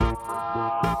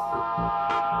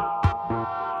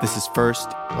This is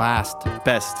First, Last,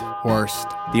 Best, Worst.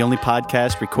 the only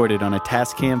podcast recorded on a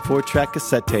Tascam 4-track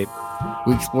cassette tape.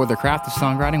 We explore the craft of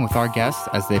songwriting with our guests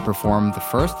as they perform the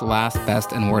first, last,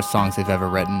 best, and worst songs they've ever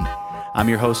written. I'm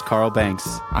your host, Carl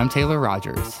Banks. I'm Taylor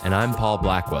Rogers. And I'm Paul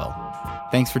Blackwell.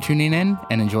 Thanks for tuning in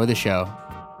and enjoy the show.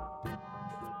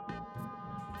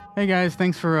 Hey guys,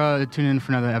 thanks for tuning in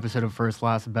for another episode of First,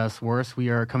 Last, Best, Worst. We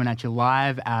are coming at you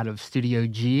live out of Studio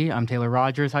G. I'm Taylor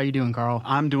Rogers. How you doing, Carl?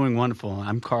 I'm doing wonderful.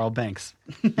 I'm Carl Banks.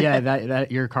 Yeah, that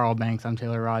you're Carl Banks. I'm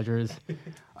Taylor Rogers.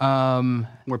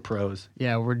 We're pros.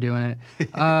 Yeah, we're doing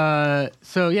it.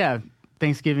 So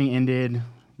Thanksgiving ended.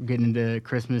 We're getting into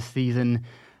Christmas season.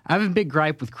 I have a big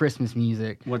gripe with Christmas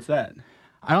music. What's that?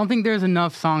 I don't think there's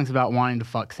enough songs about wanting to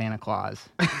fuck Santa Claus.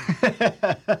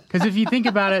 Because if you think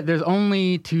about it, there's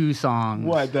only two songs.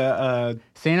 What, the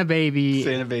Santa Baby.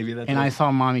 Santa Baby, that's and it. I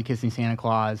Saw Mommy Kissing Santa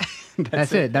Claus.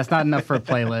 That's it. That's not enough for a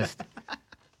playlist.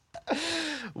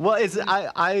 Well,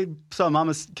 I saw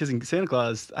Mama Kissing Santa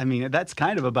Claus. I mean, that's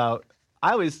kind of about,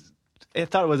 I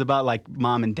thought it was about like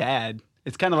mom and dad.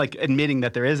 It's kind of like admitting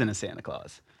that there isn't a Santa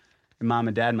Claus. And mom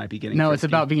and dad might be getting No, frisky. it's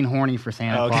about being horny for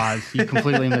Santa Claus. You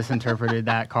completely misinterpreted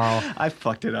that, Carl. I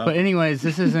fucked it up. But anyways,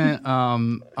 this isn't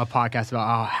a podcast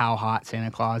about how hot Santa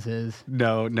Claus is.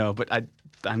 No, but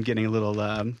I'm getting a little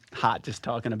hot just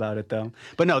talking about it, though.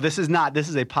 But no, this is not. This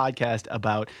is a podcast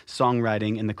about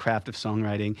songwriting and the craft of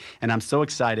songwriting. And I'm so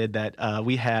excited that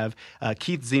we have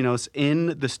Keith Zenos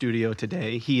in the studio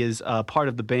today. He is part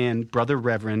of the band Brother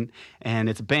Reverend, and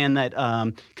it's a band that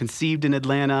conceived in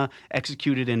Atlanta,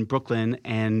 executed in Brooklyn,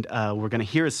 and we're going to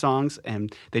hear his songs.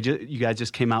 And you guys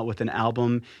just came out with an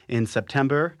album in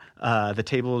September. The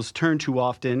Tables Turn Too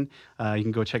Often. You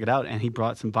can go check it out. And he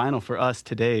brought some vinyl for us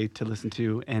today to listen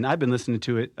to. And I've been listening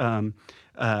to it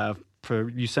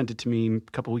you sent it to me a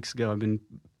couple weeks ago.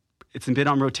 It's been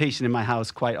on rotation in my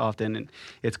house quite often, and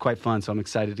it's quite fun. So I'm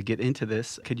excited to get into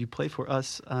this. Could you play for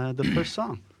us the first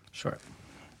song? Sure.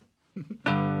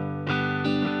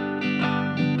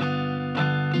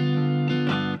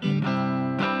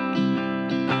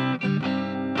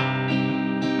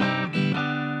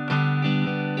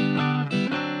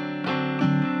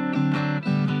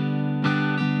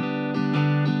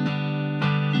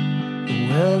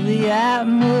 Well, the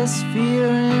atmosphere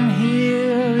in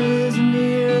here is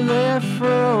nearly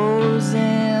frozen,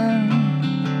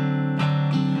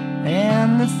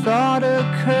 and the thought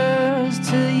occurs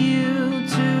to you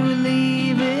to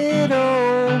leave it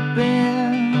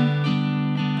open,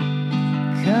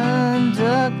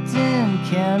 conducting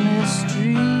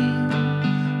chemistry,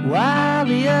 while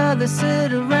the others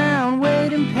sit around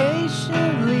waiting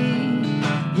patiently.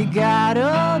 You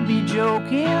gotta be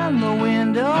joking, the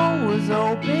window was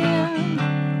open,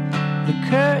 the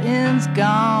curtain's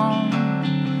gone.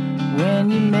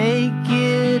 When you make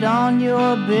it on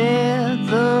your bed,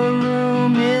 the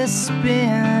room is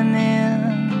spinning,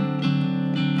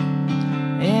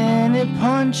 and it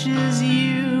punches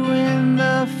you in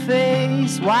the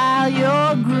face while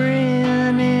you're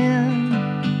grinning.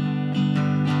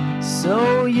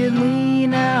 So you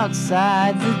lean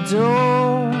outside the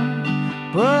door,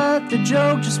 but the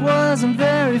joke just wasn't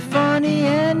very funny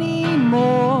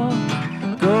anymore.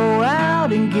 Go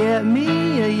out and get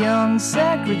me a young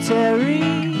secretary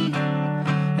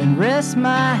and rest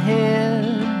my head.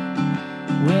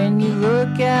 When you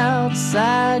look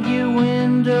outside your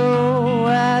window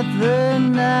at the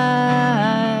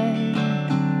night,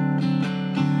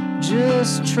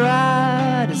 just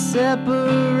try to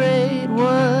separate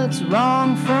what's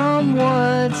wrong from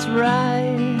what's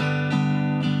right.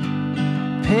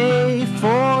 Pay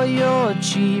for your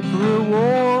cheap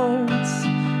rewards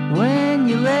when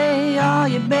you lay all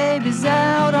your babies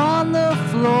out on the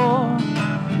floor.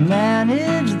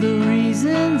 Manage the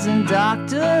reasons and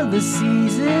doctor the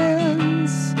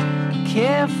seasons.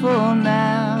 Careful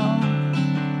now.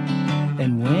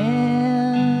 And when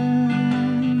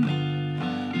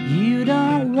you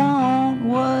don't want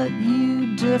what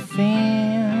you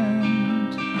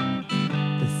defend,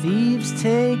 the thieves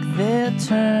take their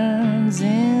turns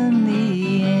in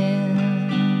the end.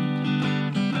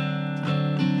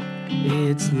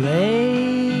 It's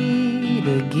late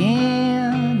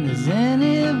again. Has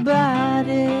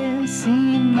anybody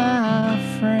seen my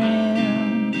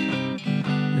friend?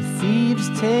 The thieves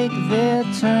take their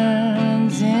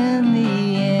turns in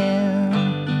the end.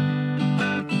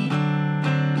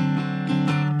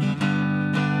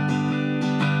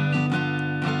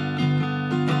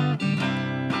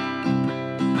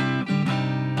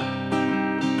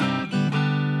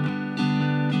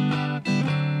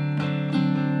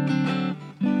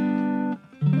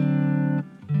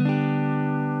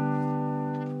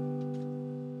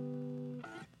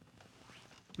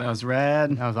 That was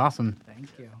rad. That was awesome. Thank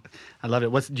you. I love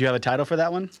it. Do you have a title for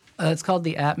that one? It's called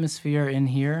The Atmosphere in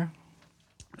Here.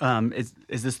 Is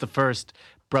this the first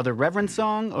Brother Reverend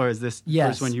song, or is this the Yes.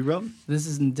 first one you wrote? This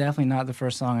is definitely not the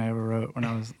first song I ever wrote when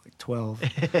I was like 12.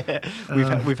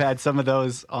 We've had some of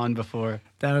those on before.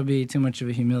 That would be too much of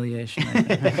a humiliation. I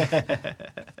think.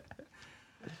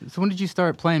 So when did you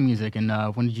start playing music, and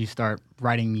when did you start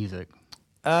writing music?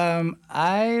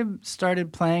 I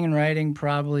started playing and writing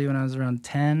probably when I was around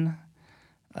 10.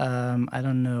 I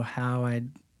don't know how I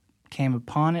came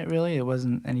upon it, really. It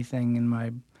wasn't anything in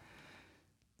my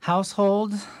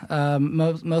household,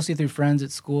 mostly through friends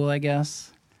at school, I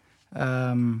guess.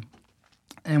 And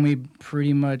we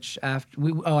pretty much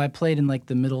I played in like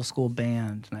the middle school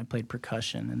band, and I played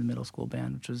percussion in the middle school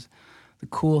band, which was the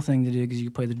cool thing to do because you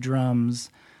could play the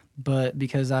drums. But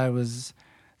because I was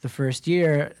the first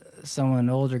year, someone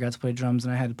older got to play drums,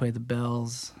 and I had to play the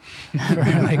bells for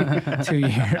like 2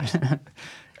 years,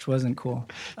 which wasn't cool.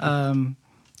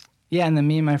 Yeah, and then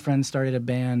me and my friends started a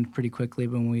band pretty quickly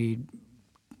when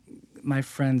my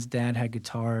friend's dad had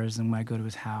guitars, and I'd go to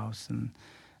his house, and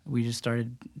we just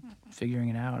started figuring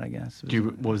it out, I guess.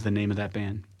 What was the name of that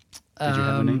band? Did you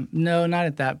have a name? No, not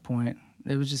at that point.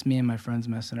 It was just me and my friends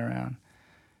messing around.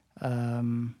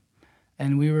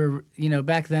 And we were,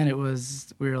 back then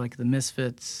we were like the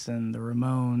Misfits and the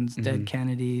Ramones, Dead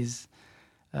Kennedys,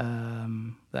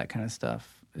 that kind of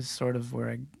stuff is sort of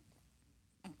where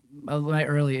my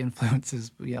early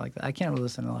influences, like that. I can't really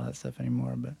listen to a lot of that stuff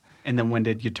anymore, but. And then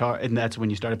and that's when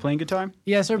you started playing guitar?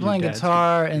 Yeah, I started playing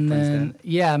guitar, and then,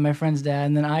 my friend's dad,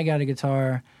 and then I got a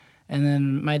guitar, and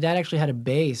then my dad actually had a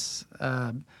bass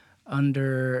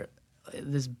under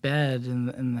this bed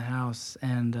in the house,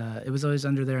 and it was always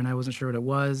under there, and I wasn't sure what it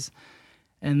was.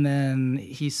 And then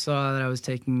he saw that I was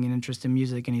taking an interest in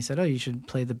music, and he said, "Oh, you should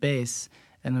play the bass."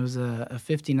 And it was a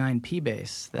 59P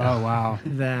bass. Oh, wow.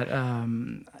 That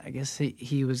I guess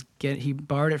he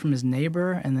borrowed it from his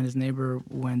neighbor, and then his neighbor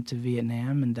went to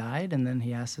Vietnam and died, and then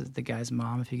he asked the guy's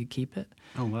mom if he could keep it.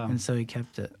 Oh, wow. And so he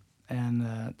kept it,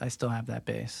 and I still have that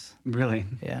bass. Really?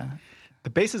 Yeah. The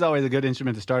bass is always a good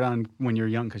instrument to start on when you're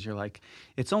young, because you're like,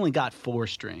 it's only got 4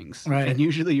 strings. Right. And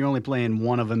usually you're only playing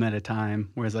one of them at a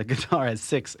time, whereas like guitar has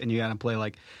 6, and you got to play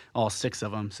like all 6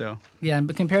 of them. So Yeah,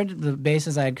 but compared to the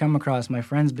basses I had come across, my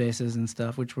friends' basses and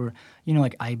stuff, which were,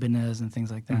 like Ibanez and things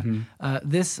like that,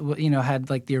 this, had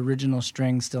like the original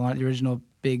strings still on it, the original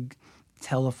big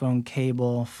telephone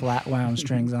cable, flat wound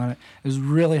strings on it. It was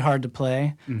really hard to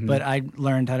play, but I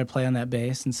learned how to play on that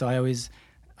bass, and so I always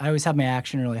have my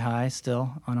action really high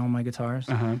still on all my guitars,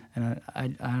 and I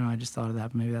don't know. I just thought of that,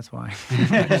 but maybe that's why.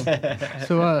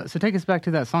 So take us back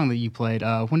to that song that you played.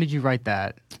 When did you write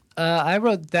that? I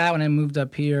wrote that when I moved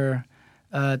up here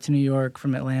to New York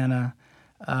from Atlanta,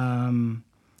 and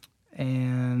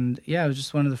yeah, it was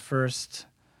just one of the first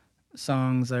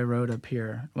songs I wrote up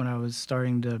here when I was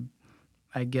starting to.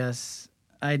 I guess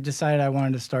I decided I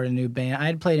wanted to start a new band. I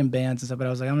had played in bands and stuff, but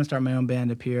I was like, I'm gonna start my own band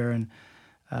up here, and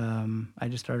I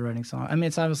just started writing songs. I mean,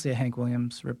 it's obviously a Hank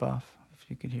Williams ripoff, if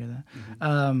you could hear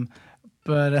that.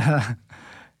 But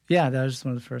yeah, that was just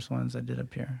one of the first ones I did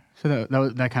up here. So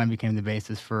that kind of became the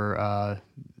basis for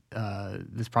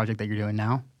this project that you're doing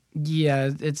now? Yeah,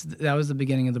 that was the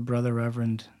beginning of the Brother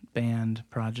Reverend band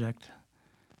project.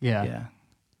 Yeah.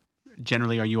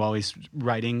 generally, are you always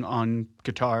writing on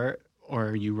guitar,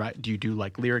 or do you do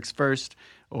like lyrics first,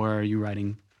 or are you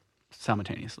writing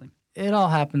simultaneously? It all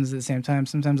happens at the same time.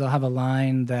 Sometimes I'll have a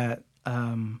line that,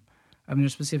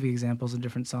 there's specific examples of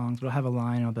different songs, but I'll have a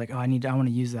line and I'll be like, I want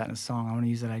to use that in a song. I want to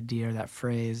use that idea or that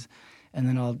phrase. And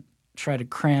then I'll try to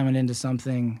cram it into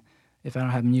something if I don't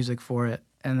have music for it.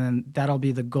 And then that'll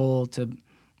be the goal to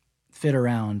fit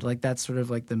around. Like that's sort of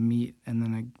like the meat and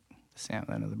then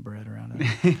the bread around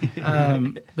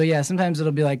it. But yeah, sometimes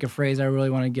it'll be like a phrase I really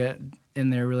want to get in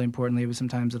there really importantly, but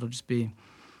sometimes it'll just be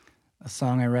a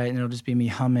song I write and it'll just be me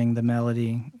humming the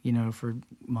melody, for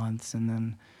months, and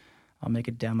then I'll make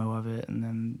a demo of it and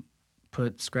then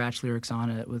put scratch lyrics on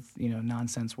it with,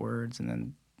 nonsense words, and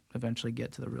then eventually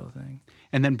get to the real thing.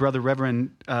 And then Brother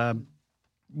Reverend,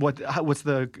 what's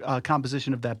the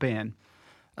composition of that band?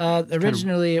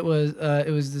 Originally, it was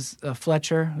this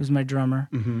Fletcher, who's my drummer,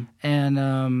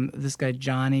 and this guy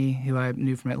Johnny, who I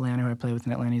knew from Atlanta, who I played with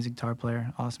in Atlanta. He's a guitar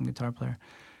player, awesome guitar player.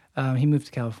 He moved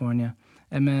to California,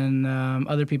 and then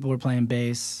other people were playing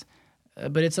bass,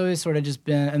 but it's always sort of just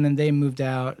been. And then they moved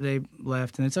out, they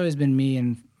left, and it's always been me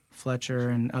and Fletcher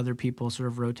and other people sort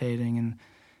of rotating.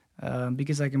 And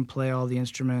because I can play all the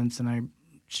instruments and I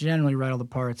generally write all the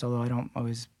parts, although I don't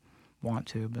always want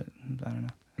to, but I don't know.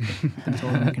 I'm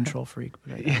told I'm a control freak,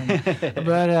 but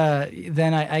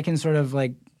then I can sort of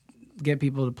like get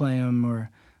people to play them,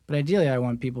 but ideally I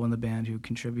want people in the band who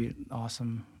contribute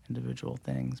awesome individual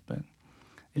things. But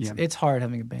it's hard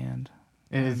having a band.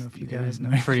 I don't know if you guys know.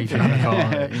 Pretty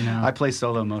difficult, you know. I play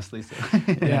solo mostly, so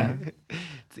Yeah.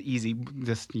 it's easy.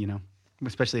 Just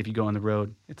especially if you go on the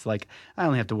road, it's like I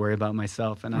only have to worry about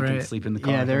myself, and I can Right. sleep in the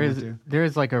car. Yeah, if I want to. there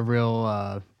is like a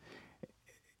real.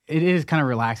 It is kind of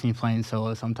relaxing playing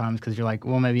solo sometimes because you're like,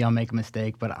 well, maybe I'll make a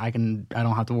mistake, but I don't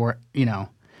have to worry.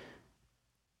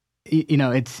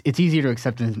 It's easier to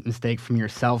accept a mistake from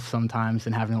yourself sometimes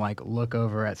than having to like look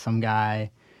over at some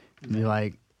guy and be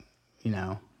like,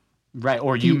 Right,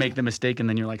 or you make the mistake and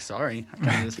then you're like, sorry, I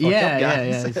kind of just fucked up,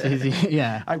 guys. It's easy.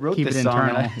 Yeah, I wrote keep this it song.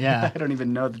 internal. And Yeah, I don't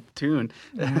even know the tune.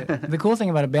 The cool thing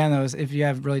about a band, though, is if you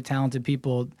have really talented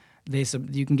people,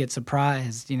 you can get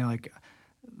surprised.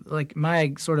 Like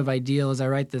my sort of ideal is I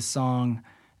write this song,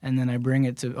 and then I bring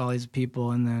it to all these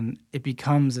people, and then it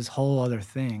becomes this whole other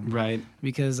thing. Right.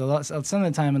 Because some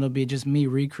of the time it'll be just me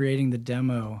recreating the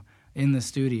demo in the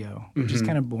studio, which is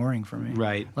kind of boring for me.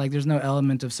 Right. Like there's no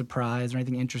element of surprise or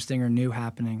anything interesting or new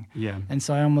happening. Yeah. And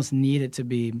so I almost need it to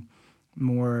be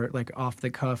more like off the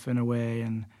cuff in a way.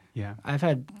 And Yeah. I've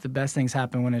had the best things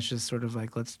happen when it's just sort of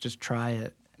like, let's just try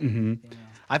it. Mm-hmm.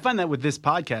 I find that with this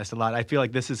podcast a lot. I feel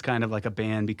like this is kind of like a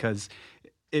band because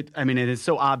it is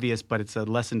so obvious, but it's a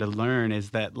lesson to learn is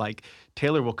that like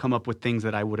Taylor will come up with things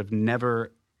that I would have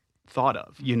never thought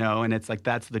of, and it's like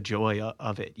that's the joy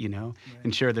of it, Right.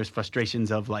 And sure, there's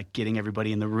frustrations of like getting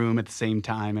everybody in the room at the same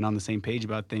time and on the same page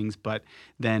about things, but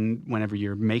then whenever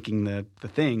you're making the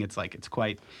thing, it's like it's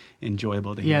quite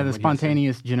enjoyable to hear. yeah. The what he has to say.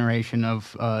 spontaneous generation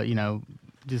of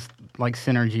just like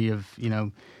synergy of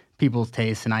people's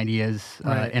tastes and ideas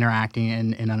Right. interacting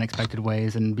in unexpected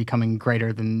ways and becoming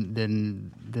greater than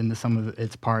the sum of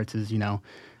its parts is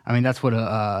that's what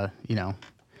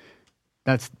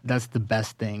that's the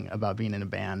best thing about being in a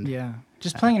band. Yeah.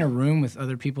 Just playing in a room with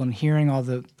other people and hearing all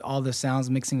the sounds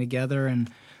mixing together, and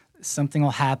something will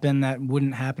happen that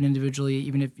wouldn't happen individually,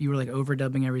 even if you were like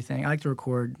overdubbing everything. I like to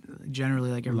record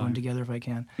generally like everyone together if I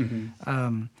can.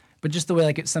 Mm-hmm. But just the way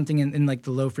like it's something in like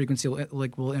the low frequency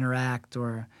will interact,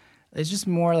 or it's just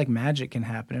more like magic can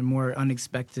happen and more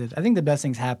unexpected. I think the best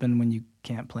things happen when you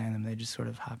can't plan them. They just sort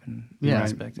of happen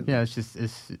unexpectedly. Yeah, it's just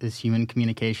it's human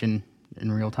communication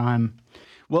in real time.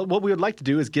 Well, what we would like to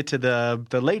do is get to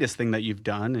the latest thing that you've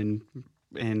done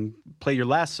and play your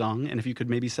last song. And if you could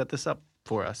maybe set this up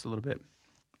for us a little bit.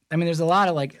 I mean, there's a lot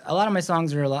of my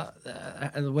songs are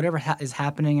whatever is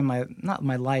happening in not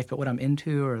my life, but what I'm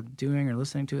into or doing or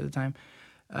listening to at the time.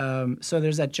 So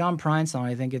there's that John Prine song,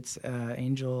 I think it's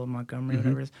Angel Montgomery,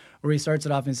 whatever it is, where he starts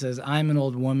it off and says, "I'm an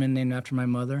old woman named after my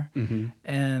mother,"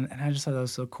 and I just thought that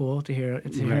was so cool to hear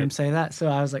him say that. So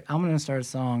I was like, I'm going to start a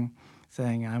song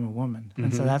saying I'm a woman,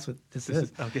 and so that's what this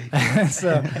is. Okay.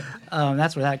 So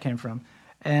that's where that came from,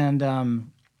 and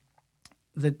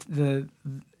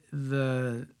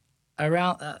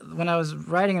around when I was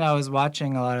writing it, I was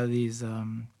watching a lot of these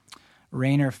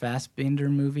Rainer Fassbinder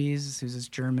movies. Who's this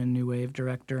German new wave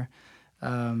director,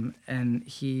 and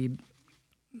a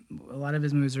lot of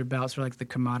his movies are about sort of like the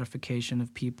commodification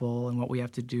of people and what we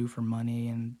have to do for money,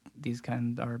 and these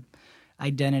kind of our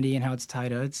identity and how it's tied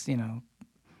to it's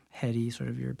heady sort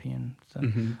of European stuff.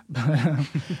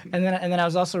 and then I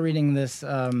was also reading this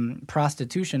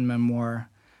prostitution memoir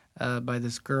by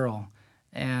this girl,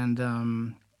 and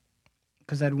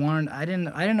because I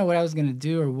didn't know what I was gonna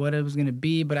do or what it was gonna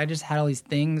be, but I just had all these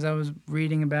things I was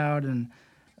reading about, and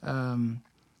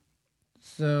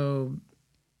so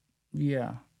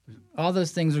yeah, all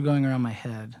those things are going around my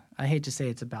head. I hate to say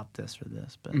it's about this or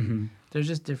this, but there's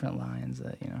just different lines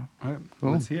that All right.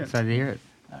 Cool. Let's hear it. Excited to hear it.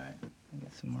 All right, I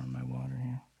got some more of my water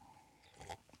here.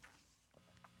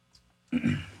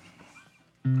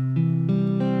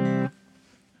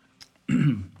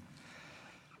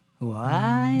 Well,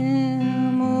 I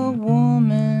am a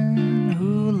woman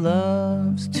who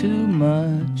loves too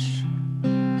much.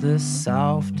 The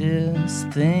softest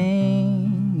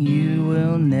thing you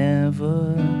will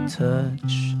never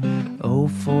touch. Oh,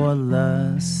 for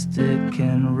lust it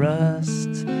can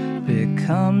rust,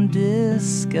 become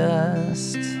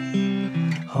disgust.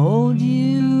 Hold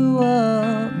you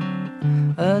up,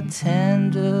 a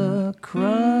tender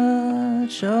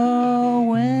crutch. Oh,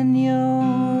 when you're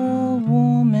a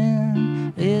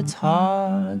woman, it's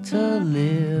hard to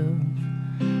live.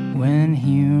 When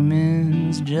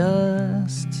humans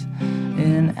just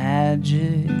an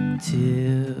adjective.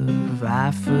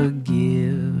 I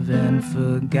forgive and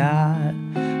forgot,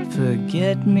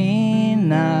 forget me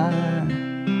not.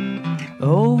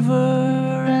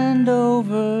 Over and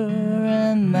over,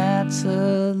 and that's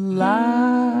a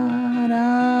lot.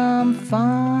 I'm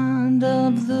fond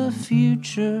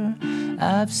future.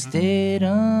 I've stayed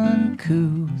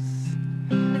uncouth.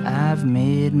 I've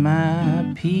made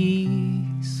my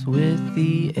peace with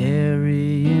the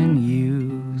Aryan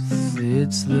youth.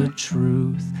 It's the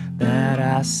truth that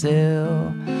I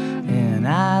sell, and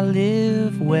I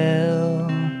live well.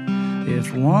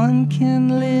 If one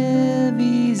can live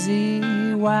easy,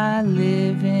 why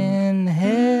live in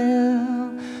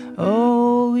hell?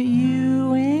 Oh,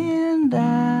 you and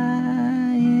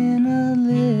I in a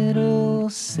little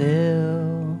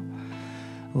cell.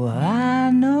 Well,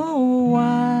 I know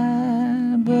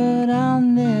why, but I'll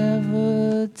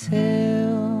never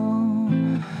tell.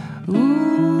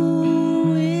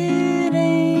 Ooh, it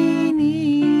ain't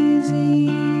easy.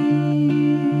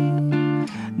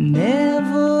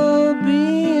 Never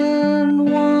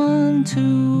been one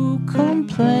to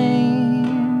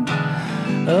complain.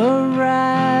 A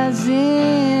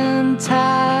rising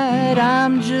tide,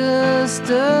 I'm just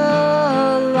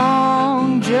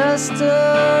along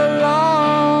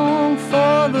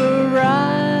for the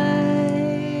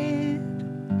ride.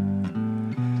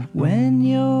 When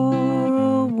you're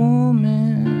a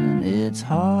woman, it's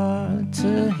hard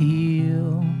to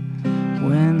heal.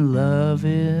 When love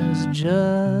is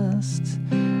just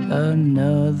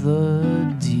another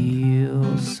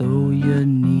deal, so you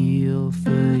kneel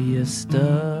for your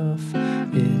stuff.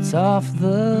 It's off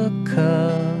the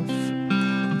cuff.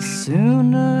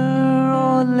 Sooner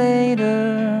or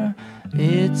later,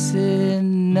 it's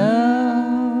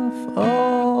enough.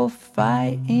 Oh,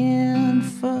 fighting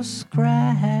for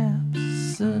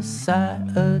scraps,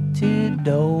 society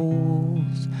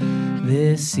doles.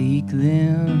 They seek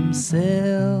themselves,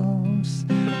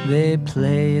 they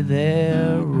play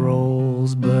their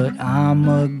roles, but I'm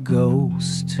a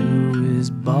ghost who is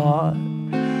bought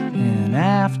an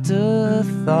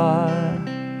afterthought,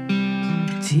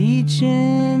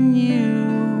 teaching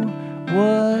you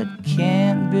what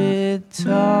can't be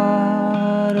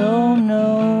taught. Oh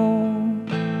no,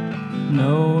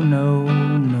 no, no,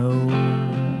 no,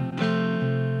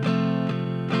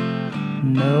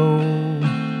 no.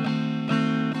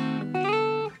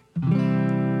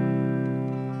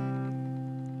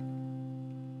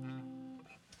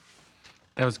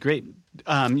 That was great.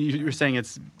 You were saying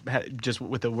it's just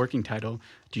with the working title.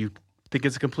 Do you think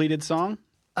it's a completed song?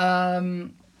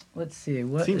 Let's see.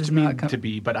 What Seems is to me not to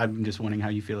be, but I'm just wondering how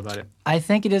you feel about it. I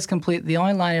think it is complete. The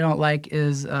only line I don't like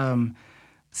is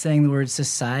saying the word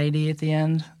society at the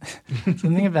end.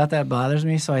 Something about that bothers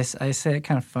me, so I say it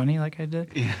kind of funny like I did.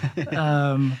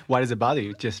 Why does it bother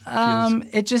you? Just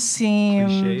it just cliche or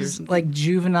seems something? like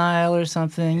juvenile or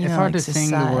something. You It's know, hard like to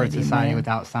sing the word society man.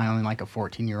 without sounding like a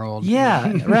 14-year-old.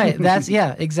 Yeah, right. That's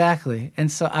exactly. And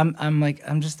so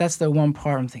I'm just that's the one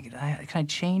part I'm thinking. Can I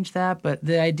change that? But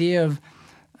the idea of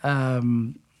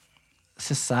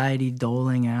society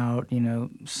doling out,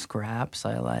 scraps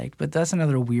I like. But that's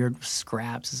another weird.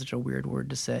 Scraps is such a weird word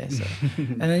to say. So,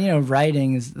 and then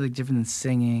writing is like different than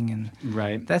singing, and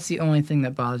right. that's the only thing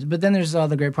that bothers. But then there's all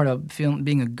the great part of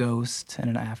being a ghost and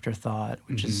an afterthought,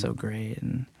 which is so great.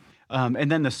 And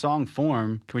then the song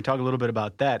form. Can we talk a little bit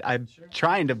about that? I'm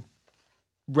trying to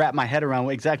wrap my head around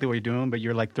exactly what you're doing, but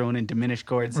you're like throwing in diminished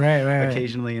chords right.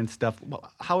 occasionally and stuff.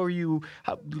 How are you?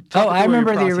 I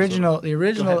remember the original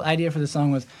idea for the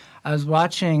song was I was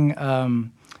watching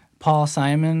Paul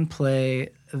Simon play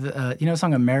the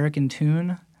song American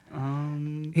Tune.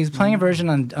 He's playing a version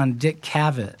on Dick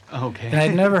Cavett. Okay. And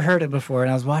I'd never heard it before,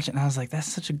 and I was watching, and I was like,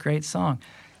 that's such a great song.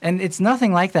 And it's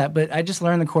nothing like that, but I just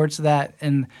learned the chords to that,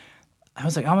 and I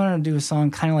was like, I'm going to do a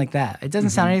song kind of like that. It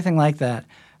doesn't sound anything like that.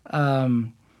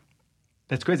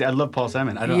 That's crazy. I love Paul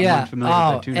Simon. I'm not familiar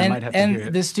with that tune. I might have to hear it.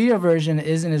 And the studio version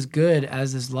isn't as good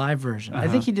as this live version. I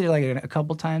think he did it like a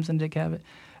couple times on Dick Cavett,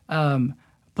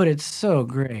 but it's so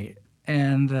great.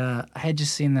 And I had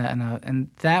just seen that, and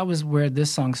that was where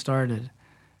this song started.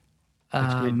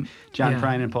 That's great. John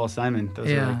Prine and Paul Simon.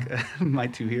 Those are like my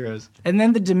two heroes. And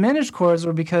then the diminished chords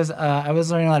were because I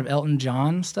was learning a lot of Elton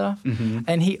John stuff,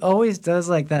 and he always does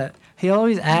like that. He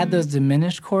always add those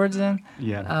diminished chords in.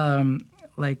 Yeah.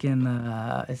 Like in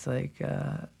it's like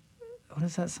what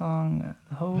is that song?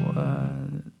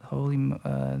 Holy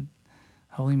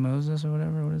Moses or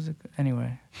whatever. What is it?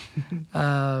 Anyway,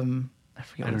 I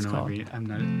forget what it's called.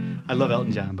 I love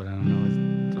Elton John, but I don't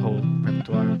know his whole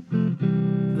repertoire.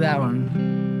 That one.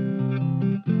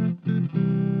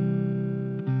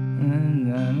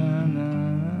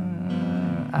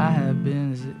 I have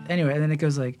been. Anyway, and then it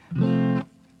goes like.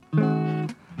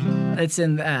 It's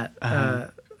in that.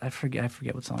 I forget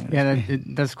what song it is. Yeah,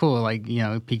 that's cool. Like,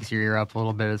 it peaks your ear up a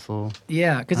little bit. It's a little.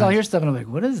 Yeah, because I'll hear stuff and I'm like,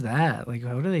 what is that? Like,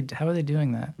 how are they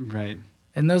doing that? Right.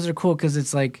 And those are cool because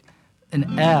it's like,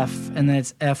 an F, and then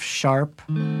it's F sharp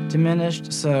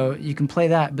diminished. So you can play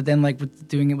that, but then like with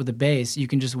doing it with the bass, you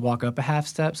can just walk up a half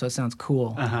step, so it sounds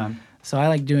cool. So I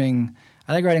like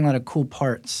writing a lot of cool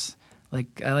parts.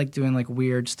 Like I like doing like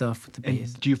weird stuff with the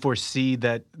bass. Do you foresee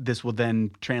that this will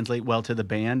then translate well to the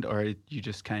band, or you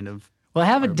just kind of? Well, I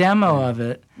have a demo of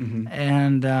it,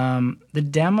 and the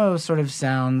demo sort of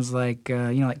sounds like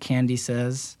like Candy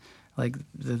Says, like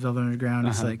the Velvet Underground.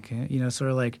 It's like sort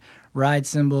of like ride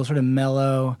cymbal, sort of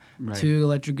mellow, Right. 2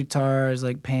 electric guitars,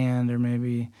 like panned or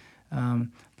maybe. But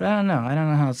I don't know. I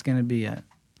don't know how it's gonna be yet.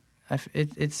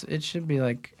 It should be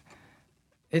like.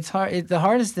 It's hard. The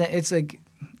hardest thing. It's like,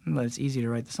 well, it's easy to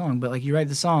write the song, but like you write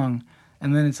the song,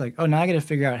 and then it's like, oh, now I got to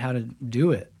figure out how to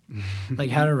do it, like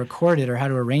how to record it or how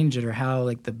to arrange it or how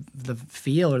like the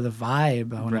feel or the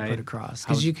vibe I want to put across.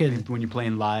 Because you could, when you're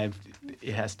playing live,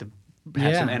 it has to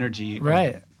have some energy,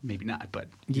 right? Maybe not, but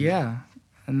yeah.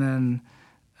 And then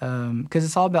because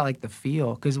it's all about like the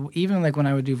feel. Because even like when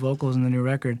I would do vocals in the new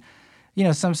record,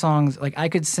 some songs like I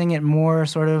could sing it more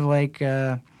sort of like.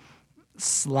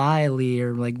 Slyly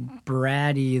or like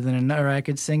bratty than another. I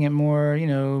could sing it more,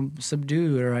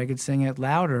 subdued, or I could sing it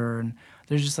louder. And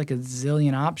there's just like a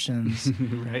zillion options,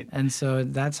 right? And so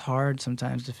that's hard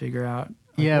sometimes to figure out.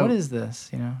 Like, what is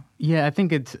this? Yeah, I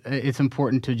think it's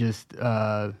important to just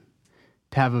to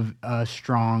have a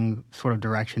strong sort of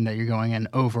direction that you're going in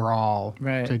overall,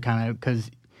 right? To kind of because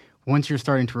once you're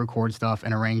starting to record stuff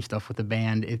and arrange stuff with the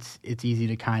band, it's easy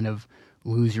to kind of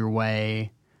lose your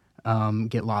way.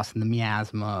 Get lost in the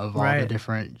miasma of all the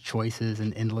different choices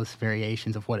and endless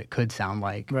variations of what it could sound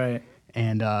like. Right.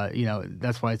 And,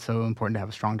 that's why it's so important to have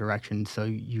a strong direction so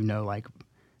you know, like,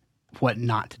 what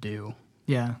not to do.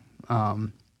 Yeah.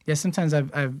 Yeah, sometimes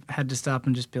I've had to stop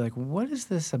and just be like, what is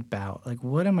this about? Like,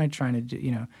 what am I trying to do,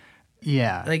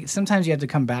 Yeah. Like, sometimes you have to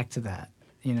come back to that,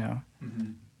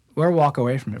 or walk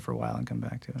away from it for a while and come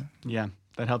back to it. Yeah,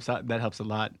 that helps out. That helps a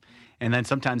lot. And then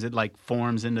sometimes it, like,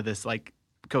 forms into this, like,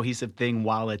 cohesive thing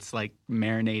while it's like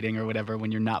marinating or whatever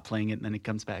when you're not playing it, and then it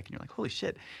comes back and you're like, holy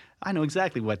shit, I know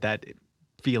exactly what that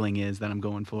feeling is that I'm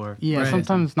going for. Yeah,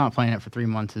 sometimes not playing it for 3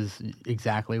 months is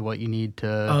exactly what you need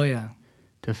to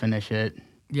to finish it.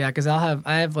 Yeah, because I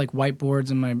have like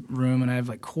whiteboards in my room and I have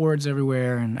like chords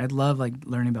everywhere, and I'd love like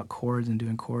learning about chords and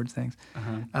doing chords things.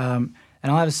 And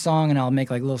I'll have a song and I'll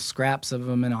make like little scraps of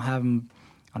them and I'll have them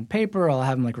on paper, or I'll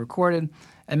have them like recorded,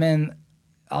 and then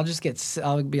I'll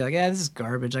be like, yeah, this is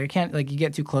garbage. Like, I can't, like, you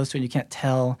get too close to it, you can't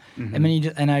tell. And then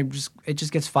it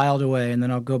just gets filed away, and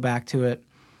then I'll go back to it,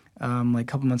 like a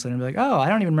couple months later and be like, oh, I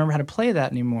don't even remember how to play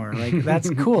that anymore. Like, that's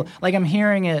cool. Like, I'm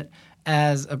hearing it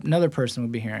as another person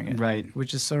would be hearing it. Right.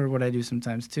 Which is sort of what I do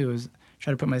sometimes, too, is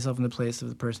try to put myself in the place of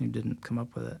the person who didn't come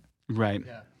up with it. Right.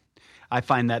 Yeah. I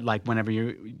find that, like, whenever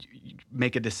you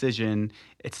make a decision,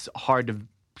 it's hard to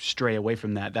stray away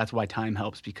from that. That's why time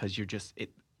helps, because you're just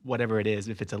whatever it is,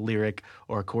 if it's a lyric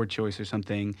or a chord choice or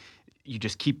something, you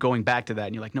just keep going back to that,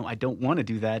 and you're like, no, I don't want to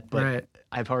do that, but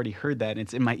I've already heard that, and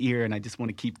it's in my ear, and I just want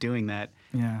to keep doing that.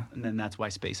 Yeah. And then that's why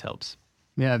space helps.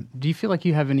 Yeah. Do you feel like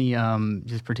you have any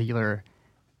just particular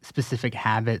specific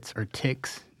habits or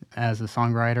tics as a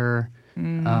songwriter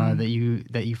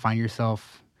that you find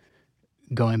yourself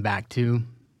going back to?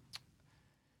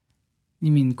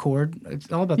 You mean chord?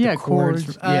 It's all about the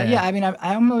chords. Yeah, I mean,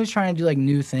 I'm always trying to do like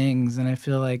new things, and I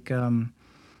feel like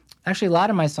actually a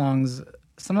lot of my songs,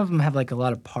 some of them have like a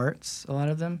lot of parts, a lot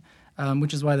of them,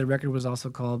 which is why the record was also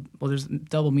called, well, there's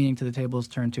double meaning to the tables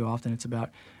turned too often. It's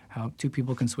about how two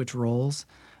people can switch roles.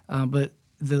 But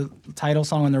the title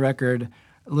song on the record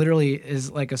literally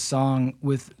is like a song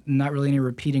with not really any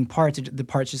repeating parts. The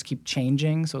parts just keep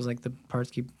changing. So it's like the parts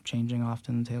keep changing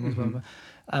often, the tables, blah,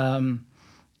 blah.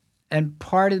 And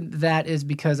part of that is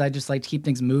because I just like to keep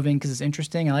things moving because it's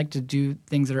interesting. I like to do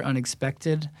things that are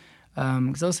unexpected.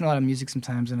 Because I listen to a lot of music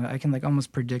sometimes, and I can like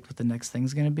almost predict what the next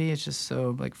thing's going to be. It's just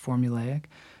so like formulaic.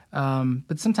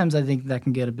 But sometimes I think that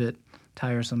can get a bit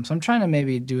tiresome. So I'm trying to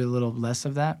maybe do a little less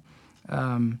of that.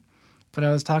 But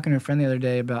I was talking to a friend the other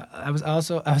day about I was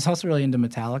also really into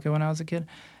Metallica when I was a kid.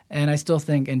 And I still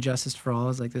think "Injustice for All"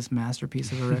 is like this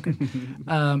masterpiece of a record.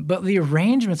 But the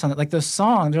arrangements on it, like those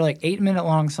songs, they're like 8-minute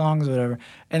long songs or whatever,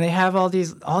 and they have all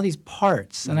these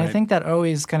parts. And I think that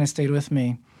always kind of stayed with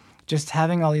me, just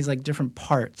having all these like different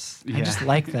parts. I just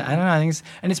like that. I don't know. I think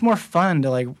it's more fun to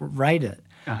like write it.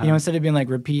 Instead of being like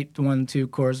repeat 1, 2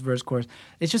 chorus, verse, chorus.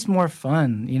 It's just more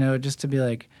fun, just to be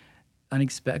like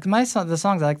unexpected. The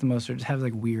songs I like the most are just have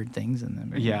like weird things in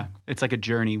them. Yeah, it's like a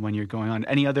journey when you're going on.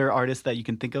 Any other artists that you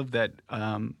can think of that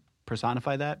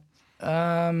personify that?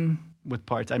 with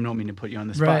parts. I don't mean to put you on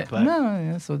the spot, Right. but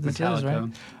No, that's what this is, right?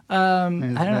 Metallica. I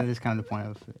don't That know. is kind of the point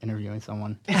of interviewing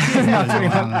someone. Hey,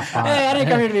 I didn't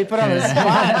come here to be put on the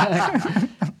spot.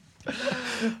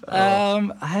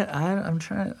 I'm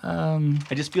trying.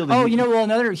 I just feel that. Oh,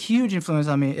 another huge influence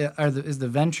on me is the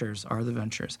Ventures.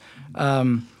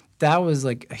 That was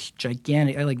like a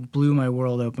gigantic. I like blew my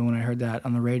world open when I heard that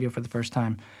on the radio for the first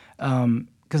time.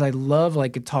 Because I love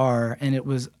like guitar, and it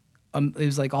was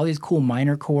like all these cool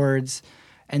minor chords,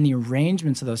 and the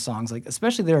arrangements of those songs, like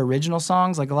especially their original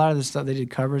songs. Like a lot of the stuff they did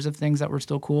covers of things that were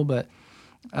still cool, but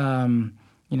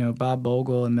Bob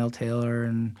Bogle and Mel Taylor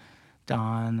and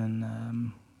Don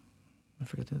and I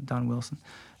forget Don Wilson.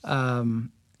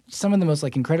 Some of the most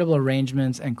like incredible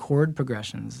arrangements and chord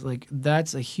progressions. Like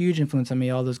that's a huge influence on me.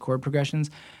 All those chord progressions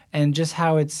and just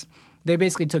how they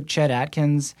basically took Chet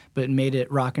Atkins but made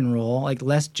it rock and roll, like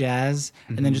less jazz,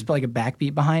 and then just put like a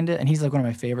backbeat behind it. And he's like one of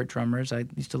my favorite drummers. I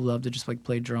used to love to just like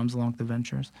play drums along with the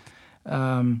Ventures.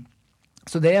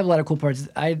 So they have a lot of cool parts.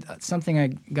 Something I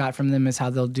got from them is how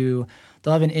they'll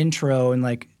have an intro and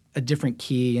like a different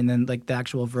key, and then like the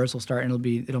actual verse will start and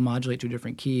it'll modulate to a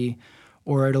different key,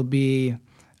 or it'll be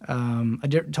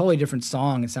totally different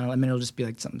song. It'll just be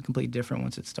like something completely different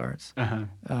once it starts. And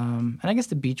I guess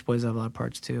the Beach Boys have a lot of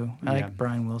parts too. I like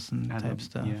Brian Wilson type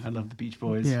stuff. Yeah, I love the Beach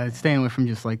Boys. Yeah, it's staying away from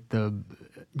just like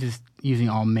just using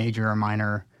all major or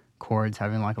minor chords,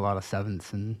 having like a lot of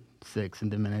sevenths and sixths and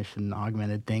diminished and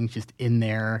augmented things just in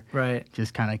there. Right.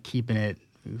 Just kind of keeping it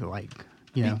like,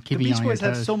 The keeping Beach you on your Boys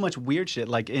have toes. so much weird shit,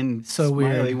 like in So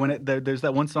Smiley, weird. when there's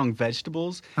that one song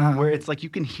 "Vegetables," where it's like you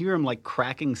can hear him like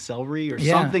cracking celery or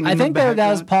Yeah, something. I in think the that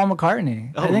was background. Paul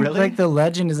McCartney. Oh, I think really? like the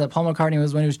legend is that Paul McCartney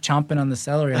was when he was chomping on the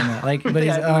celery on that. Like, but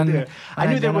Yeah, he's I knew there. I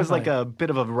knew there was like unidentified. a bit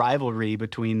of a rivalry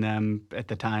between them at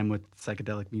the time with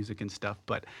psychedelic music and stuff,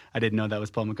 but I didn't know that was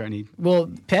Paul McCartney.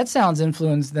 Well, Pet Sounds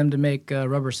influenced them to make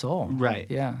Rubber Soul. Right.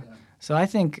 Yeah. So I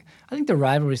think the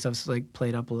rivalry stuff's like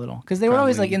played up a little because they were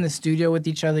always Probably. like in the studio with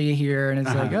each other. You hear and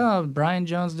it's like, oh, Brian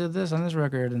Jones did this on this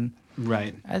record, and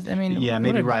Right. I mean, Yeah,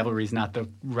 maybe whatever. rivalry's not the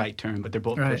right term, but they're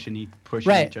both Right. pushing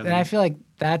Right, each other. and I feel like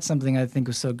that's something I think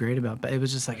was so great about. But it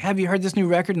was just like, have you heard this new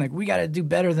record? And like, we got to do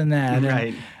better than that. And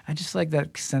Right. I just like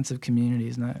that sense of community,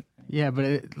 isn't it? Yeah, but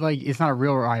it's not a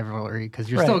real rivalry because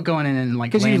you're Right. still going in and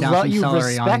like 'Cause laying you down some you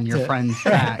celery on respect your it. friend's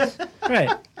tracks. Right.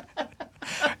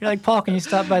 You're like, Paul, can you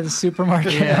stop by the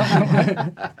supermarket?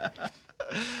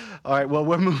 All right, well,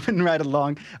 we're moving right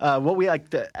along. What we like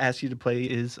to ask you to play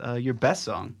is your best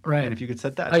song. Right. And if you could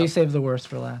set that Oh, you up. saved the worst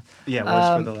for last. Yeah,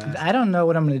 worst for the last. I don't know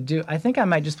what I'm going to do. I think I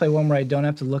might just play one where I don't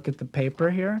have to look at the paper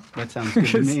here. That sounds good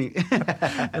to me.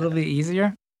 It'll be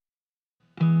easier.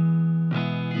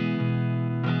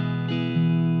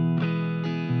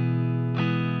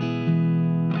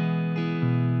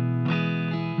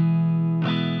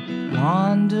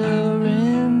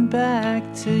 Wandering back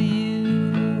to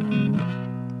you,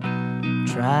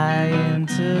 trying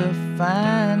to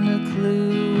find a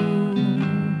clue.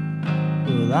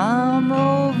 Well, I'm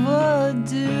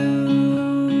overdue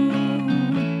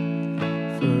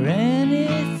for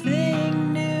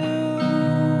anything new.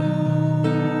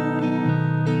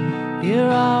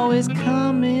 You're always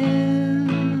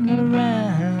coming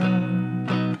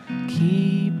around,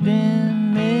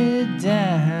 keeping me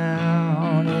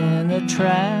down in a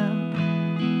trap.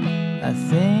 I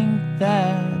think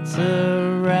that's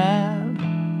a wrap,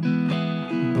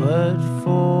 but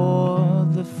for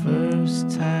the first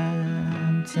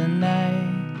time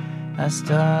tonight, I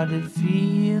started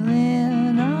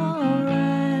feeling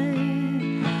alright.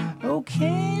 Oh,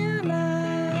 can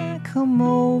I come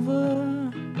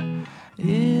over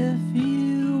if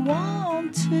you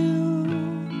want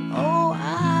to? Oh,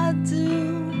 I do.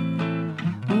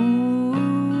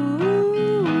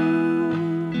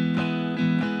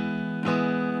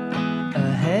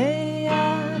 Hey,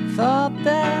 I thought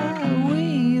that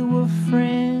we were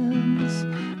friends.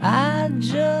 I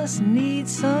just need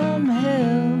some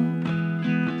help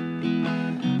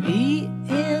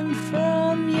eating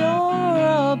from your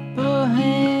upper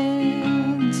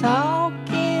hand,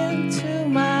 talking to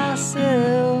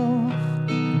myself.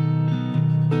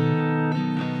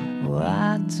 Well,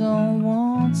 I don't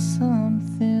want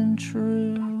something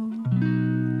true.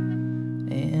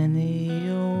 Any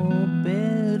old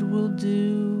bed will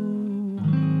do.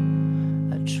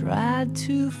 I tried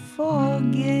to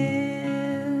forget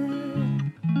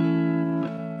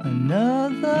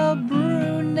another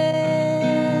brunette,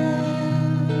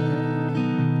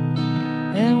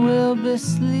 and we'll be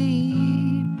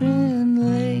sleeping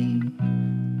late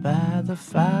by the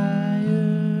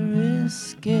fire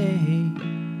escape.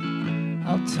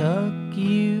 I'll tuck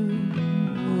you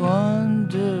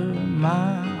under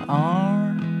my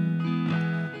arm.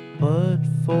 But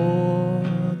for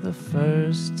the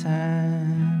first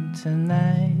time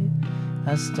tonight,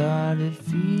 I started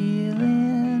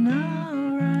feeling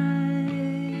alright.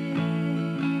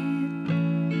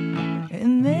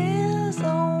 And there's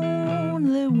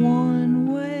only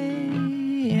one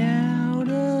way out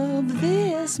of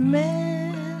this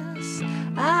mess,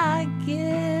 I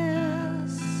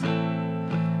guess.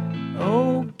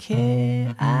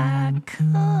 Okay, I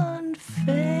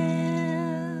confess.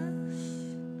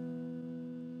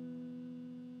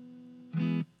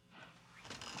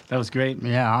 That was great.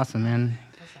 Yeah, awesome, man.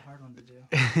 That's a hard one to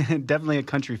do. Definitely a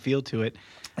country feel to it.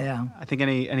 Yeah. I think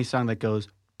any song that goes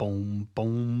boom,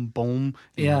 boom, boom.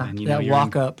 Yeah, and that you're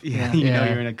walk in, up. Yeah, Yeah. you know Yeah.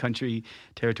 you're in a country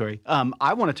territory.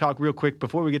 I want to talk real quick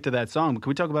before we get to that song. Can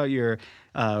we talk about your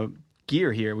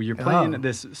gear here? Where you're playing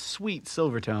this sweet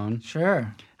Silvertone.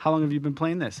 Sure. How long have you been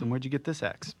playing this, and where'd you get this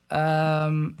X?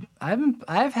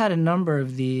 I've had a number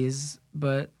of these,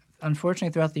 but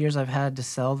unfortunately throughout the years I've had to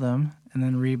sell them and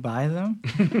then rebuy them.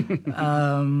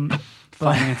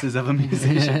 Finances of a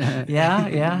musician.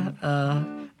 Yeah.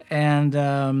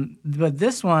 But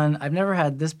this one, I've never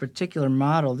had this particular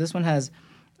model. This one has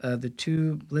the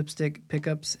two lipstick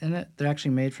pickups in it. They're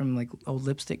actually made from like old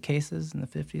lipstick cases in the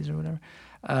 50s or whatever.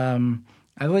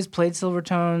 I've always played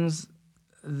Silvertones.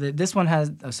 This one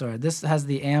has, this has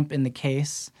the amp in the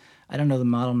case. I don't know the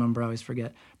model number, I always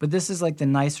forget. But this is like the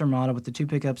nicer model with the two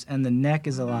pickups, and the neck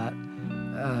is a lot,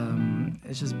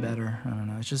 it's just better. I don't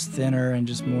know, it's just thinner and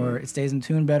just more, it stays in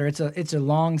tune better. It's a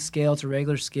long scale, it's a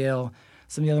regular scale.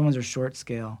 Some of the other ones are short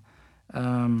scale.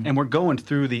 And we're going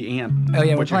through the amp. Oh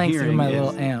yeah, we're What you're playing through hearing my is-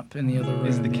 little amp in the other room.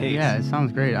 is the case. Yeah, it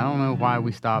sounds great. I don't know why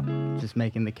we stopped just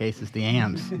making the cases the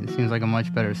amps. It seems like a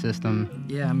much better system.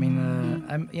 Yeah, I mean,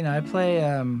 I play.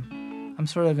 I'm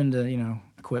sort of into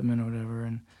equipment or whatever,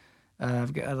 and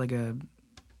I've got like an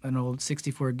old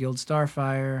 '64 Guild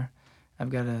Starfire. I've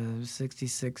got a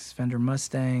 '66 Fender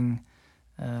Mustang.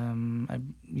 I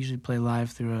usually play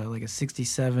live through a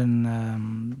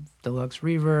 '67 Deluxe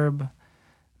Reverb.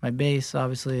 My bass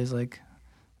obviously is like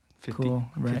 50, cool,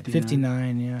 right? 59.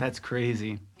 59, yeah. That's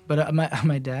crazy. But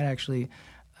my dad actually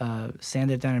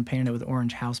sanded it down and painted it with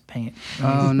orange house paint.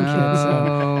 Oh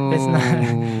no!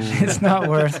 It's not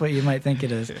worth what you might think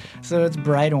it is. So it's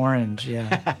bright orange, yeah.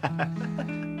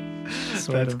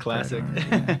 Sort That's of classic.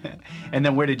 bright orange, yeah. And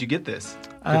then where did you get this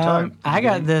guitar? I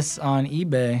got this on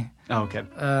eBay. Oh, okay.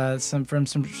 From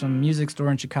some music store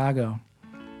in Chicago.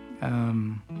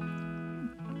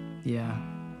 Yeah.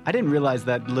 I didn't realize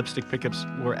that lipstick pickups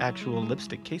were actual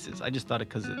lipstick cases. I just thought it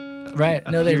because it Right.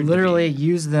 No, they appeared to literally be.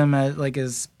 use them as I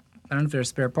don't know if they're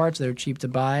spare parts. They're cheap to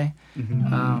buy,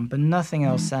 but nothing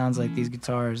else sounds like these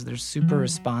guitars. They're super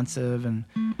responsive, and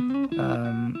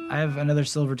I have another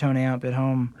Silvertone amp at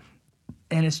home,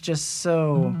 and it's just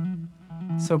so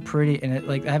pretty.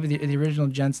 And I have the original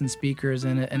Jensen speakers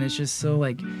in it, and it's just so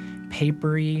like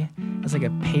papery. It's like a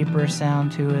paper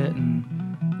sound to it, and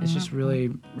it's just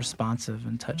really responsive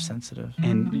and touch sensitive.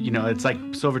 And it's like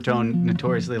Silvertone,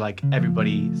 notoriously like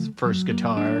everybody's first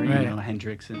guitar. Right.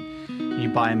 Hendrix, and you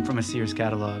buy them from a Sears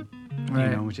catalog.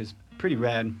 Right. Which is pretty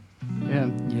rad. Yeah.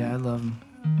 Yeah, I love them.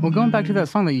 Well, going back to that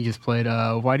song that you just played,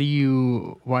 why did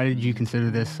you consider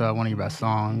this one of your best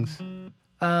songs?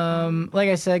 Like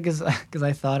I said, because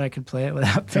I thought I could play it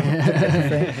without the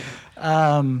thing.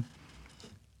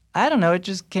 I don't know. It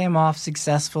just came off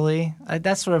successfully.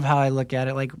 That's sort of how I look at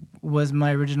it. Like, was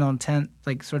my original intent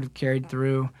sort of carried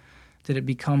through? Did it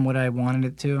become what I wanted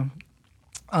it to?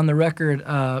 On the record,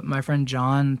 my friend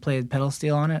John played pedal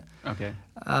steel on it. Okay.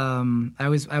 I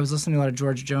was listening to a lot of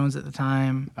George Jones at the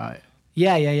time. Uh,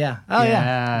 Yeah. Oh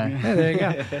yeah. yeah. There you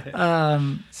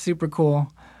go. Super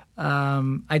cool.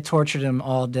 I tortured him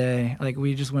all day.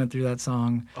 We just went through that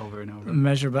song Over and over.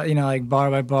 measure by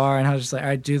bar by bar, and I was just like, all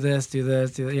right, do this.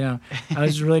 I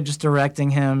was really just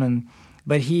directing him,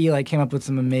 but he came up with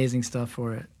some amazing stuff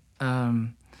for it.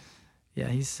 Yeah,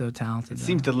 he's so talented. It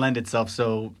seems to lend itself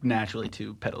so naturally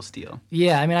to pedal steel.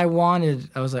 Yeah, I mean, I want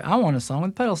a song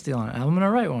with pedal steel on it. I'm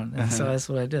gonna write one, and so that's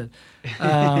what I did.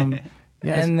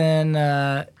 And then,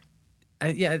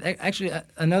 actually,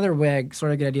 another way I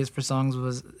sort of get ideas for songs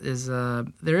is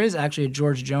there is actually a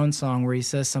George Jones song where he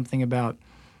says something about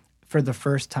for the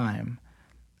first time,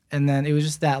 and then it was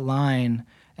just that line.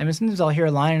 I mean, sometimes I'll hear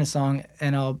a line in a song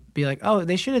and I'll be like, oh,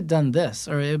 they should have done this,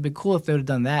 or it would be cool if they would have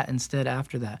done that instead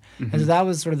after that. And so that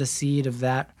was sort of the seed of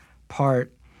that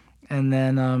part. And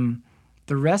then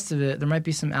the rest of it, there might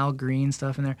be some Al Green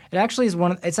stuff in there. It actually is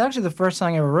it's actually the first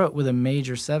song I ever wrote with a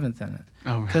major seventh in it.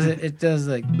 Oh, Because it does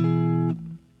it has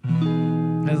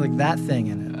that thing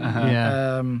in it.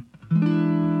 Yeah.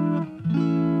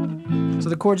 So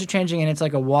the chords are changing, and it's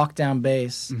like a walk down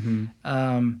bass.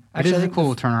 It is a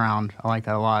cool turnaround. I like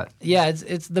that a lot. Yeah,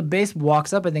 it's the bass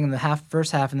walks up, I think, in the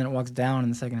first half, and then it walks down in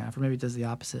the second half, or maybe it does the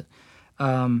opposite.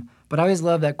 But I always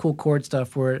love that cool chord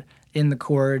stuff where in the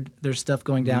chord there's stuff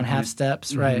going down half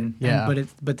steps, right? Yeah.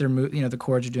 But they're the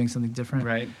chords are doing something different,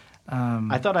 Right.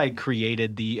 I thought I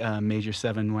created the major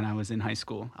 7 when I was in high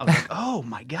school. I was like, oh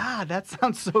my God, that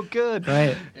sounds so good.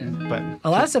 Right. But a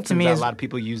lot of stuff to me is a lot of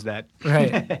people use that.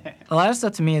 Right. A lot of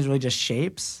stuff to me is really just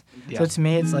shapes. Yeah. So to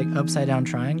me, it's like upside down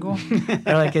triangle,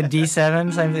 or like a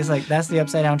D7. So it's like that's the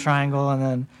upside down triangle, and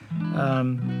then.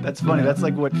 That's funny. That's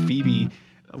like what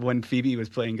when Phoebe was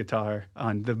playing guitar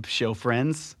on the show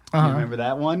Friends. You remember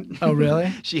that one? Oh,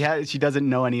 really? She doesn't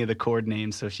know any of the chord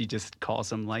names, so she just calls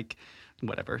them like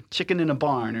whatever, chicken in a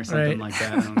barn or something like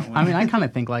that. I don't know. I mean, I kind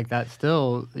of think like that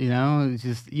still, it's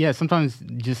just, sometimes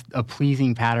just a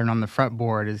pleasing pattern on the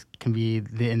fretboard can be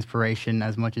the inspiration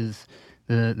as much as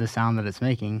the sound that it's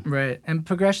making. Right. And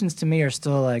progressions to me are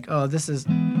still like, oh, this is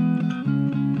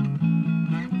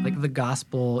like the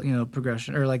gospel,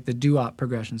 progression, or like the doo-wop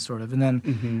progression sort of. And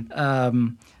then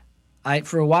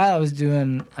for a while I was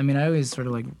doing, I always sort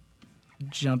of like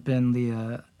jump in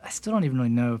the, I still don't even really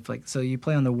know if so you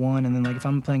play on the 1, and then like if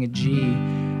I'm playing a G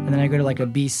and then I go to like a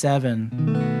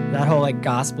B7, that whole like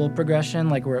gospel progression,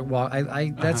 like where it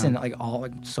that's in like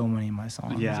so many of my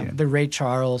songs. Yeah. The Ray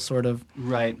Charles sort of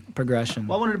progression.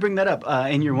 Well, I wanted to bring that up.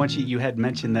 In your one sheet you had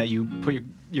mentioned that you put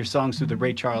your songs through the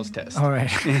Ray Charles test. All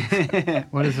right.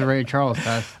 What is the Ray Charles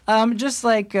test? Just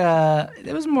like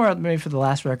it was more maybe for the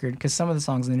last record, because some of the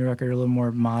songs in the new record are a little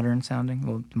more modern sounding, a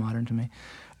little modern to me.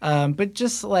 But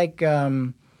just like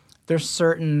there's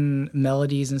certain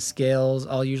melodies and scales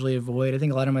I'll usually avoid. I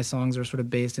think a lot of my songs are sort of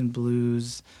based in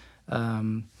blues. I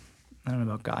don't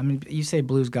know about you say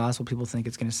blues gospel, people think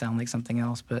it's going to sound like something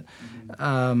else, but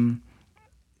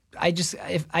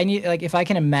if I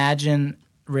can imagine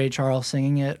Ray Charles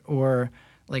singing it or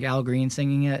like Al Green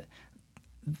singing it,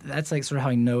 that's like sort of how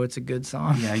I know it's a good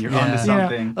song. Yeah, you're onto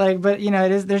something.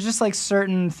 It is. There's just like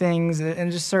certain things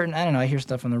and just certain. I don't know. I hear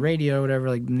stuff on the radio, or whatever,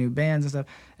 like new bands and stuff,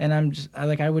 and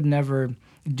I would never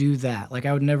do that. Like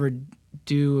I would never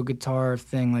do a guitar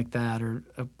thing like that or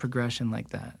a progression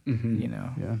like that.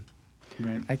 Yeah.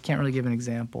 Right. I can't really give an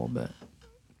example, but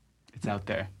it's out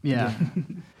there. Yeah.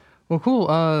 Well, cool.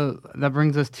 That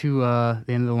brings us to the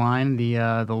end of the line.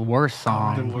 The worst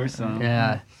song. The worst song.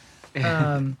 Yeah.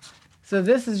 So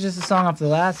this is just a song off the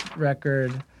last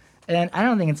record, and I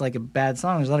don't think it's like a bad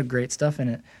song. There's a lot of great stuff in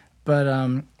it, but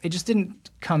it just didn't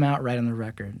come out right on the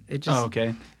record. It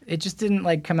just didn't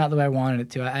like come out the way I wanted it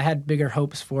to. I had bigger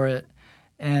hopes for it,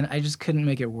 and I just couldn't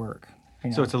make it work.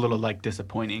 So it's a little like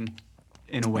disappointing,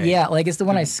 in a way. Yeah, like it's the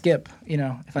one I skip.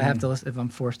 If I have to listen, if I'm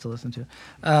forced to listen to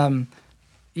it.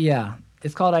 Yeah,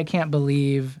 it's called "I Can't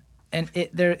Believe," and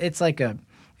it was like a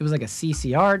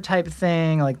CCR type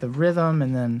thing, like the rhythm,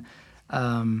 and then.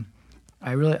 I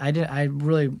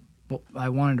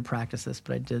wanted to practice this,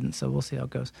 but I didn't, so we'll see how it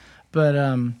goes. But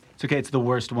it's okay. It's the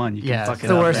worst one. You can fuck it up. It's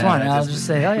the worst one. I'll just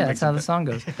say, oh yeah, that's how the song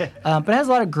goes. But it has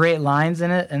a lot of great lines in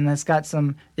it, and it's got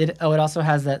some. It also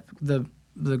has that the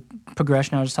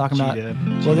progression I was talking about.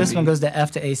 Well, this one goes to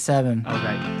F to A7. Oh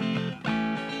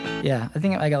right. Yeah, I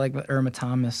think I got like the Irma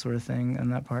Thomas sort of thing on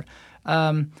that part.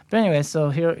 But anyway, so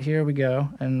here we go,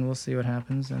 and we'll see what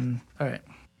happens. And all right.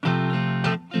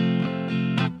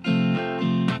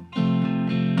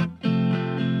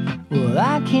 Well,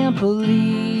 I can't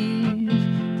believe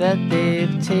that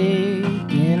they've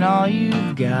taken all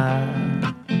you've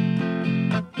got,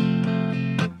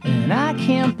 and I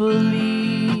can't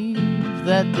believe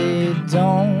that they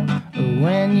don't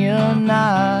when you're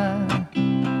not,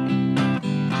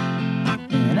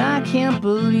 and I can't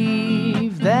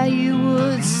believe that you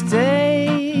would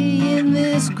stay in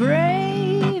this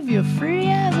grave. You're free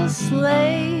as a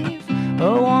slave,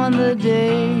 oh, on the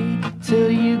day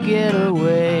till you get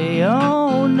away,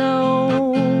 oh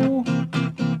no.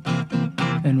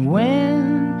 And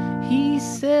when he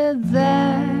said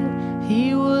that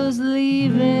he was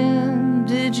leaving,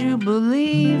 did you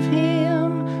believe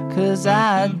him? 'Cause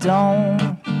I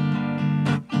don't.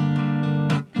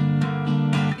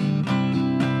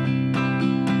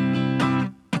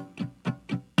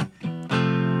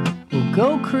 Well,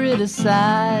 go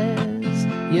criticize.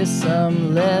 You're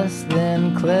some less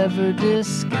than clever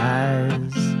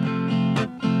disguise.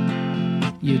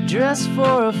 You're dressed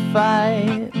for a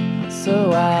fight,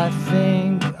 so I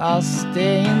think I'll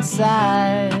stay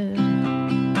inside.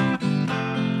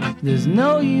 There's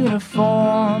no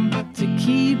uniform to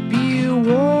keep you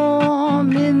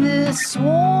warm in this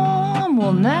swarm.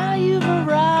 Well, now you've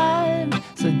arrived,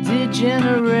 so did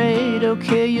regenerate.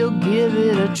 Okay, you'll give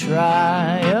it a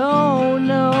try. Oh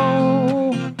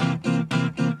no.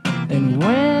 And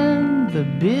when the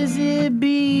busy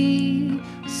bee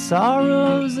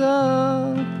sorrows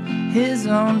up his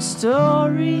own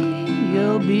story,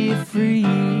 you'll be free.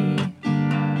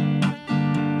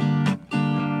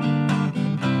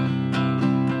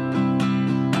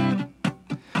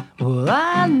 Well,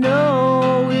 I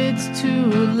know it's too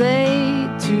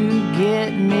late to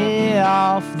get me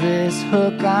off this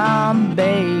hook I'm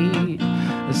bait,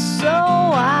 so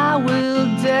I will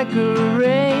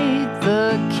decorate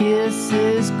the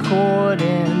kisses,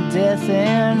 courting death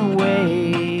and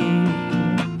wait,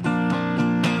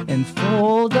 and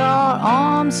fold our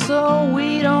arms so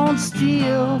we don't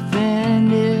steal,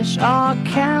 finish our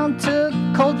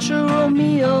countercultural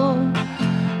meal.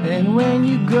 And when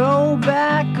you go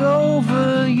back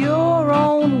over your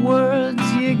own words,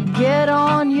 you get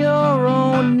on your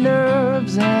own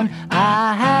nerves. And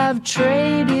I have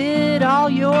traded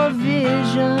all your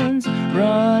visions,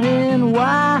 running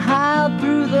wild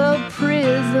through the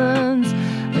prisons.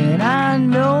 And I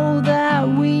know that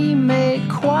we make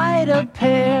quite a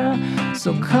pair,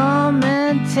 so come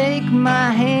and take my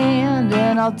hand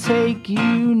and I'll take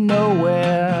you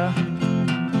nowhere.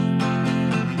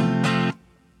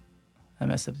 I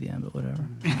messed up the end, but whatever.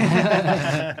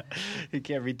 You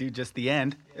can't redo just the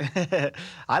end.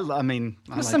 I mean,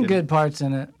 There's some good parts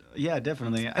in it. Yeah,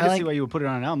 definitely. I can see why you would put it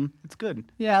on an album. It's good.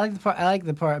 Yeah, I like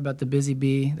the part about the busy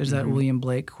bee. There's that William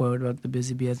Blake quote about the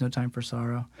busy bee has no time for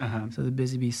sorrow. So the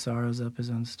busy bee sorrows up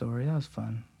his own story. That was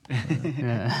fun.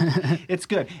 Yeah. It's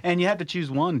good. And you have to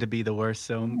choose one to be the worst,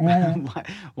 so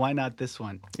why not this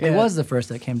one? Yeah. It was the first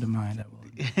that came to mind.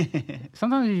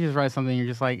 Sometimes you just write something, you're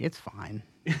just like, it's fine.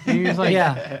 And you're just like,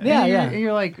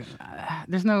 You're like,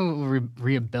 there's no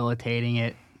rehabilitating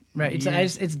it. Right.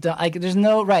 It's done. Like there's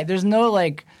no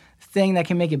like thing that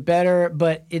can make it better,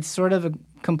 but it's sort of a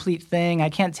complete thing. I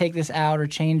can't take this out or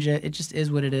change it. It just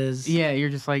is what it is. Yeah. You're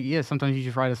just like, sometimes you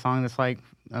just write a song that's like,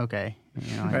 okay.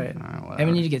 You know, like, right. And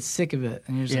when you get sick of it,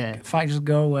 and you're just like, fine, just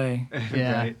go away.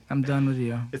 Yeah. Right. I'm done with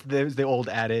you. There's the old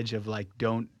adage of like,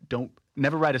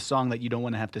 never write a song that you don't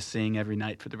want to have to sing every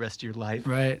night for the rest of your life.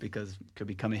 Right. Because it could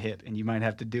become a hit and you might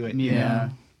have to do it.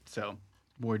 Yeah. So,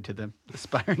 word to the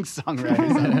aspiring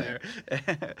songwriters out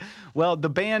there. Well, the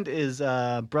band is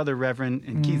Brother Reverend,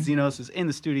 and Keith Zenos is in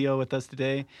the studio with us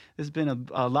today. This has been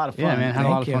a lot of fun. Yeah, man. Had a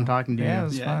lot of fun talking to you. Yeah, it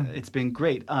was fun. It's been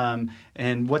great.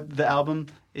 And what the album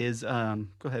is, go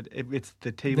ahead. It's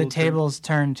The Tables. The Tables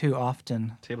Turn Too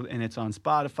Often. And it's on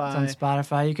Spotify. It's on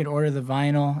Spotify. You could order the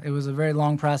vinyl. It was a very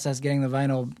long process getting the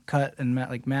vinyl cut and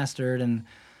mastered and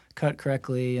cut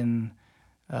correctly. And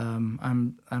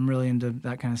I'm really into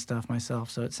that kind of stuff myself.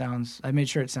 So I made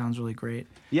sure it sounds really great.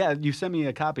 Yeah, you sent me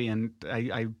a copy, and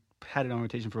I had it on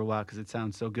rotation for a while because it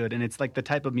sounds so good. And it's like the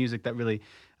type of music that really,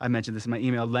 I mentioned this in my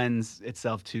email, lends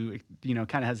itself to, kind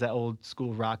of has that old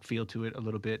school rock feel to it a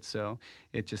little bit. So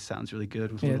it just sounds really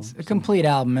good. Yeah, it's a complete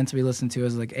album meant to be listened to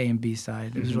as like A and B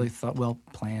side. It was really well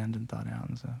planned and thought out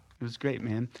and stuff. It was great,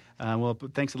 man. Well,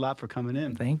 thanks a lot for coming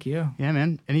in. Thank you. Yeah,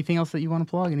 man. Anything else that you want to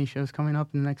plug? Any shows coming up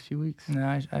in the next few weeks? No,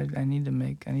 I need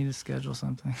to schedule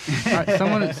something. All right,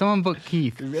 someone book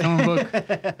Keith. Someone book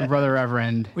Brother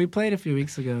Reverend. We played a few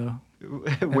weeks ago.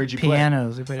 Where'd you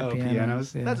pianos. play? We played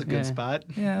pianos. Yeah. That's a good spot.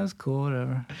 Yeah, it was cool.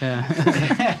 Whatever.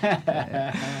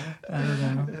 Yeah.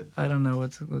 I don't know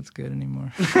what's good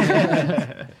anymore.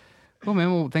 Cool,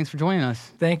 man. Well, thanks for joining us.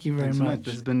 Thank you very much.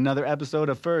 This has been another episode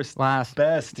of First, Last,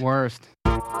 Best, Worst.